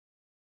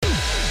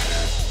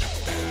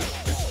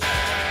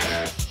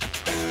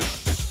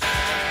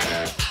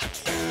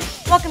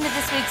Welcome to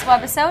this week's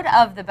webisode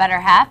of The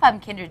Better Half. I'm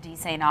Kyndra D.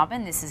 St.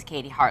 Aubin. This is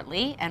Katy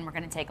Hartley, and we're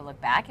going to take a look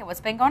back at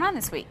what's been going on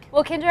this week.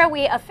 Well, Kyndra,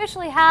 we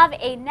officially have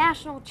a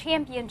national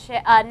champion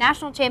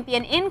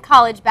in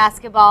college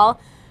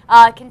basketball.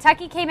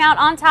 Kentucky came out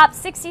on top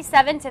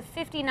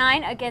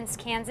 67-59 against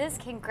Kansas.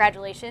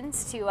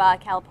 Congratulations to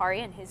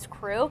Calipari and his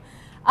crew.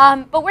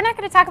 But we're not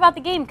going to talk about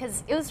the game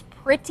because it was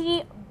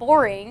pretty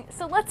boring.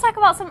 So let's talk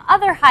about some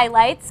other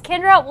highlights.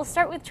 Kyndra, we'll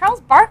start with Charles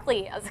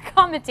Barkley as a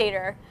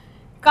commentator.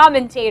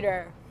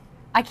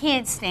 I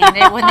can't stand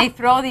it when they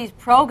throw these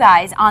pro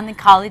guys on the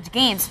college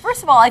games.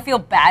 First of all, I feel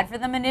bad for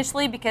them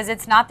initially because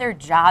it's not their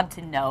job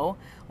to know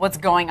what's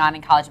going on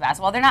in college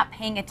basketball. They're not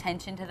paying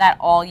attention to that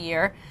all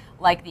year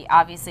like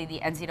obviously the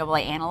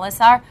NCAA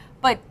analysts are.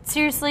 But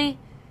seriously,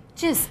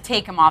 just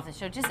take them off the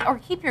show, or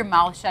keep your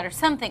mouth shut or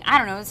something. I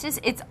don't know.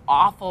 It's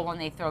awful when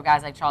they throw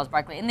guys like Charles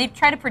Barkley and they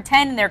try to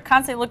pretend and they're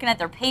constantly looking at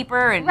their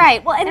paper and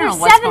right. Well, and there's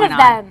 7 of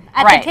them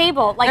at the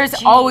table. Like,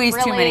 there's always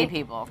too many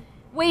people.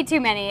 Way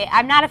too many.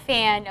 I'm not a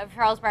fan of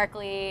Charles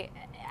Barkley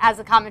as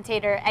a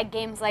commentator at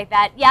games like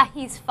that. Yeah,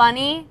 he's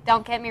funny,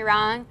 don't get me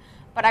wrong,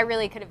 but I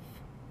really could have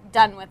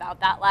done without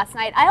that last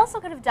night. I also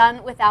could have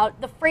done without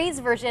the phrase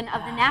version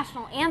of the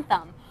national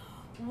anthem.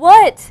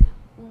 What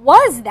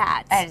was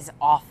that? That is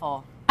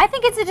awful. I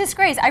think it's a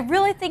disgrace. I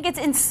really think it's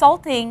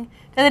insulting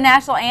to the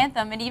national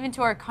anthem and even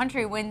to our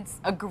country when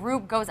a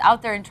group goes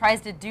out there and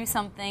tries to do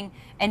something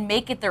and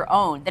make it their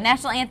own. The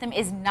national anthem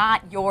is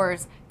not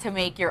yours to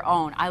make your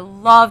own. I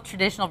love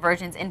traditional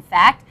versions. In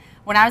fact,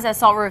 when I was at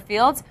Salt River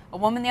Fields, a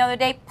woman the other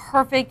day,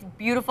 perfect,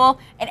 beautiful,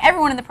 and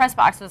everyone in the press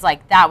box was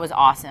like, that was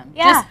awesome.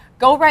 Yeah. Just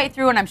go right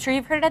through, and I'm sure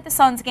you've heard it at the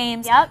Suns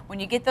games. Yep. When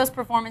you get those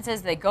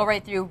performances, they go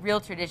right through, real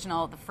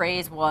traditional. The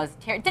phrase was,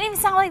 it didn't even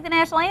sound like the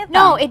national anthem.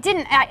 No, it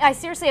didn't. I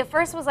seriously at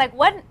first was like,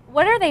 what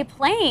are they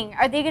playing?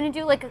 Are they going to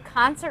do like a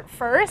concert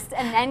first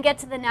and then get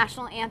to the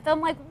national anthem?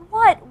 Like,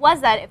 what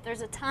was that? If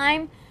there's a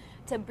time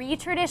to be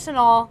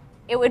traditional,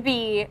 it would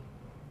be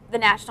the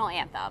national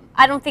anthem.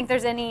 I don't think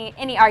there's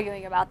any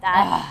arguing about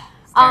that.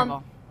 It's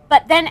terrible.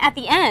 But then at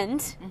the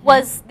end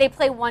was they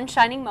play One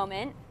Shining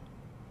Moment.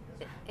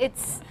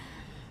 It's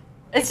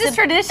just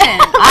tradition.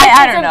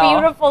 I don't know. It's a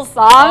beautiful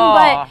song,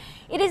 but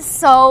it is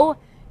so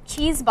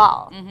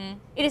cheeseball.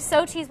 It is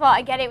so cheeseball.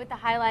 I get it with the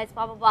highlights,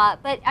 blah, blah, blah.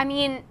 But, I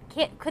mean,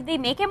 could they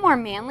make it more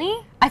manly?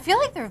 I feel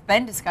like there have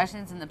been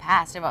discussions in the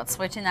past about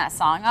switching that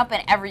song up,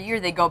 and every year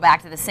they go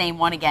back to the same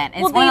one again.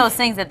 And it's one of those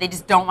things that they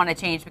just don't want to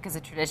change because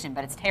of tradition,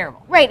 but it's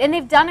terrible. Right, and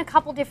they've done a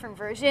couple different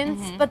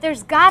versions, but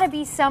there's got to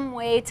be some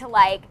way to,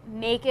 like,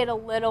 make it a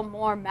little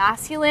more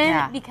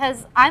masculine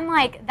because I'm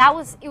like,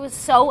 it was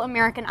so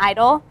American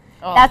Idol.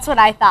 Oh. That's what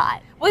I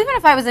thought. Well, even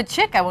if I was a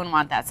chick, I wouldn't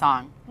want that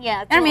song.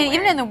 Yeah, I mean,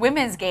 even in the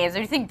women's games, do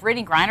you think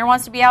Brittany Griner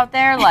wants to be out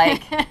there?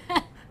 Like,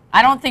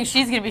 I don't think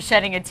she's going to be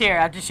shedding a tear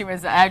after she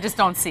was. I just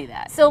don't see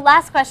that. So,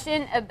 last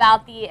question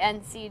about the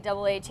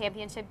NCAA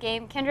Championship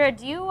game, Kyndra.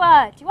 Do you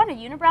want a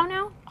unibrow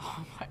now?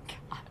 Oh my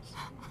gosh,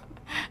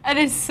 that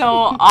is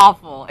so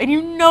awful. And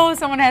you know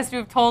someone has to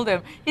have told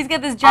him. He's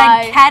got this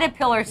giant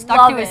caterpillar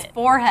stuck to his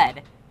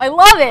forehead. I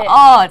love it.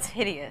 Oh, it's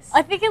hideous.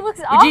 I think it looks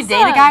awesome. Would you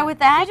date a guy with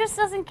that? He just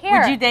doesn't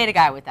care. Would you date a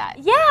guy with that?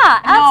 Yeah,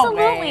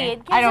 absolutely. No way. It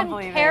gives I don't him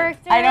believe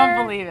character. it. I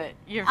don't believe it.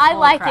 You're full I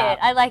like of crap. it.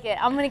 I like it.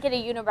 I'm going to get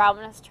a unibrow. I'm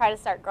going to try to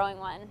start growing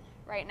one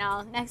right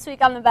now. Next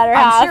week on The Better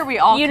Half. I'm sure we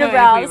all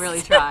unibrows. could if we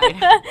really tried.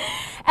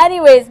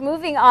 Anyways,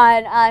 moving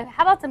on.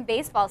 How about some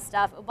baseball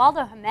stuff?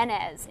 Ubaldo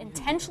Jimenez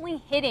intentionally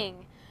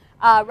hitting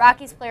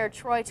Rockies player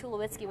Troy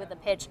Tulowiski with a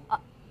pitch.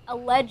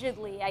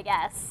 Allegedly, I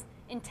guess.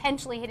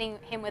 Intentionally hitting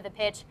him with a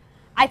pitch.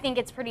 I think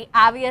it's pretty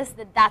obvious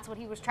that that's what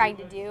he was trying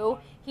to do.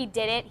 He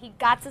did it. He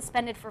got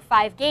suspended for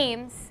 5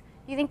 games.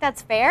 Do you think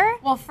that's fair?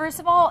 Well, first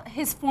of all,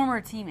 his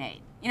former teammate.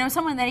 You know,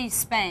 someone that he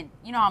spent,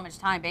 you know how much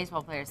time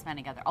baseball players spend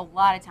together, a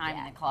lot of time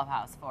in the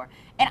clubhouse for.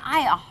 And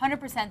I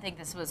 100% think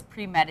this was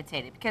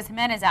premeditated because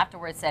Jimenez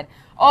afterwards said,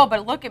 oh,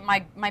 but look at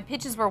my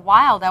pitches were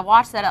wild. I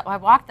walked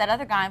that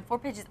other guy on 4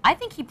 pitches. I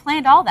think he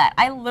planned all that.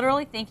 I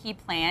literally think he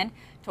planned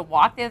to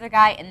walk the other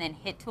guy and then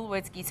hit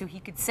Tulowiski so he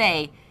could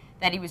say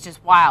that he was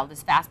just wild.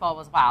 His fastball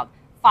was wild.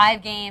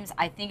 5 games,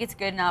 I think it's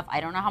good enough.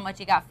 I don't know how much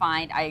he got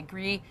fined. I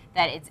agree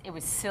that it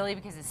was silly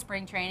because it's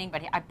spring training,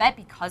 but I bet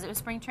because it was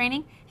spring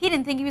training, he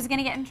didn't think he was going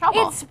to get in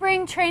trouble. It's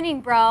spring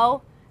training,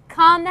 bro.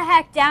 Calm the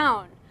heck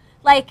down.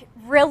 Like,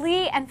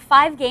 really? And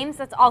 5 games,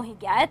 that's all he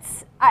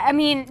gets? I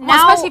mean,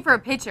 now... especially for a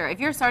pitcher.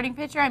 If you're a starting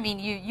pitcher, I mean,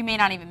 you may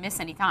not even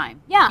miss any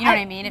time. Yeah. You know what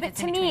I mean? If but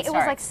it's to in me, it starts.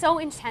 was, like, so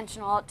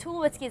intentional.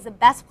 Tulowiski is the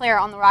best player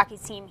on the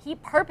Rockies team. He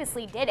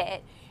purposely did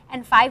it.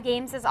 And 5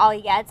 games is all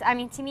he gets. I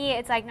mean, to me,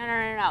 it's like,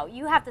 no.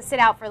 You have to sit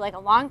out for, like, a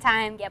long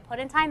time, get put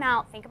in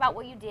timeout, think about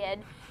what you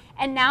did.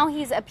 And now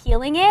he's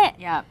appealing it.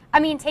 Yeah.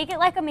 I mean, take it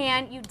like a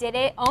man. You did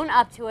it. Own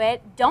up to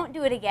it. Don't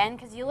do it again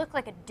because you look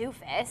like a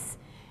doofus.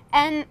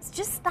 And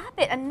just stop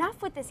it.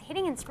 Enough with this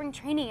hitting in spring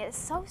training. It's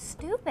so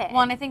stupid.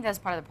 Well, and I think that's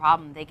part of the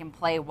problem. They can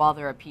play while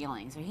they're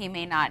appealing. So he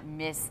may not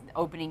miss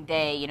opening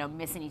day,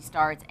 miss any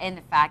starts. And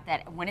the fact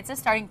that when it's a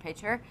starting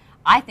pitcher,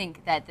 I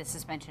think that the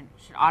suspension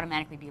should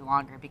automatically be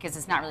longer because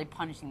it's not really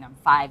punishing them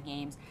 5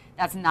 games.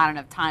 That's not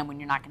enough time when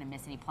you're not going to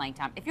miss any playing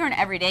time. If you're an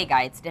everyday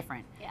guy, it's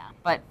different. Yeah.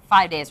 But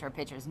 5 days for a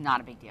pitcher is not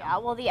a big deal. Yeah,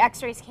 well, the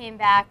x-rays came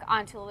back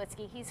on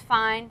Tulowiski. He's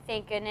fine,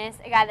 thank goodness.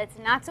 A guy that's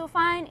not so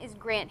fine is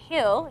Grant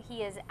Hill.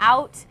 He is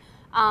out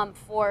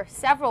for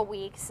several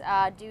weeks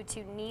due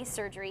to knee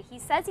surgery. He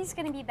says he's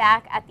going to be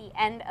back at the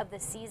end of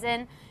the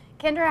season.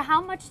 Kyndra, how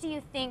much do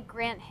you think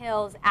Grant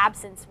Hill's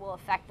absence will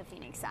affect the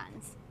Phoenix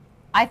Suns?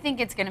 I think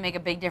it's going to make a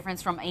big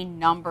difference from a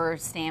number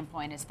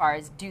standpoint as far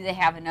as do they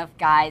have enough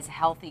guys,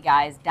 healthy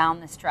guys,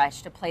 down the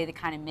stretch to play the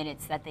kind of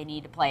minutes that they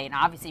need to play. And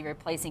obviously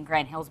replacing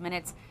Grant Hill's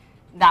minutes,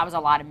 that was a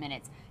lot of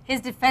minutes.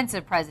 His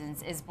defensive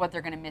presence is what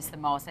they're going to miss the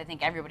most. I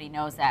think everybody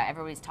knows that.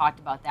 Everybody's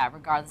talked about that.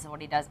 Regardless of what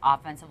he does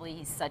offensively,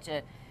 he's such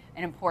an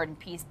important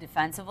piece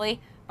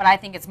defensively. But I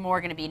think it's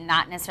more going to be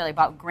not necessarily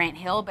about Grant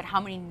Hill, but how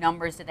many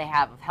numbers do they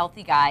have of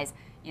healthy guys.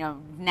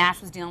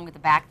 Nash was dealing with the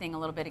back thing a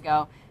little bit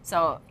ago.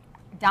 So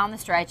down the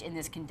stretch in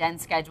this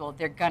condensed schedule,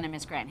 they're going to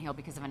miss Grant Hill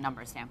because of a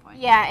numbers standpoint.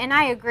 Yeah, and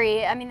I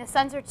agree. I mean, the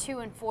Suns are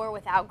 2-4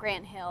 without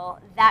Grant Hill.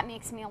 That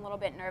makes me a little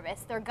bit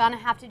nervous. They're going to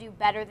have to do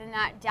better than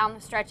that down the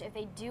stretch if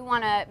they do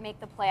want to make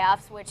the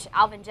playoffs, which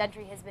Alvin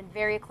Gentry has been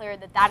very clear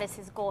that is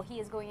his goal.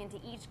 He is going into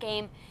each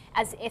game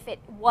as if it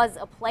was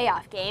a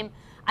playoff game.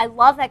 I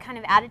love that kind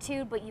of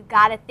attitude, but you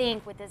got to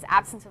think with this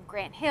absence of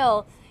Grant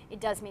Hill, it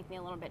does make me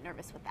a little bit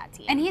nervous with that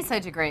team. And he's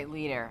such a great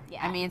leader.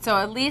 Yeah. I mean, so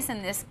at least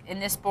in this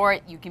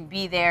sport, you can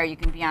be there, you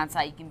can be on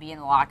site, you can be in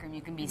the locker room,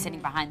 you can be sitting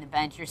behind the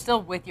bench. You're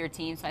still with your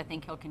team, so I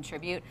think he'll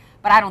contribute.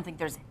 But I don't think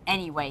there's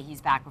any way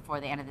he's back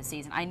before the end of the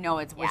season. I know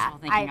it's wishful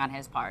thinking on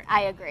his part.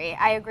 I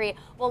agree.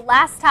 Well,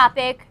 last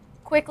topic,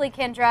 quickly,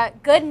 Kyndra.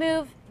 Good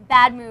move,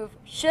 bad move.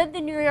 Should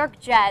the New York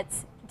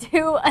Jets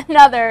do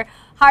another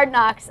Hard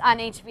Knocks on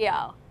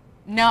HBO?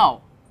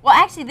 No. Well,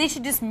 actually, they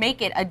should just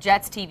make it a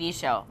Jets TV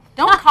show.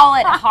 Don't call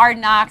it Hard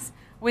Knocks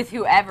with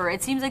whoever.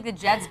 It seems like the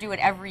Jets do it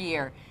every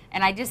year.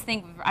 And I just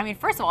think, I mean,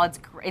 first of all,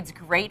 it's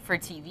great for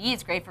TV.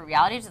 It's great for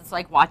reality. It's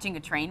like watching a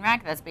train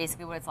wreck. That's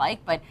basically what it's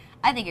like. But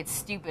I think it's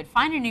stupid.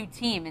 Find a new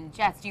team. And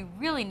Jets, you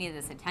really need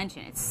this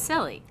attention. It's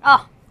silly.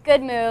 Oh,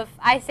 good move.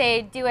 I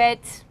say do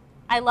it.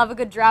 I love a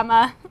good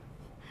drama.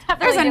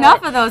 There's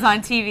enough of those on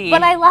TV.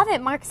 But I love it.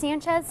 Mark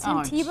Sanchez, Tim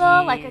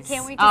Tebow. Like, I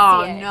can't wait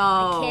to see it.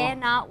 No. I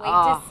cannot wait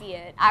to see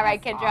it. All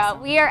right, Kyndra.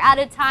 Awesome. We are out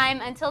of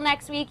time. Until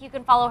next week, you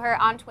can follow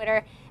her on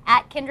Twitter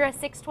at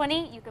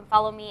Kyndra620. You can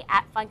follow me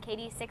at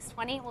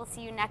FunKaty620. We'll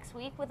see you next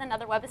week with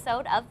another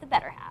webisode of The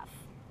Better Half.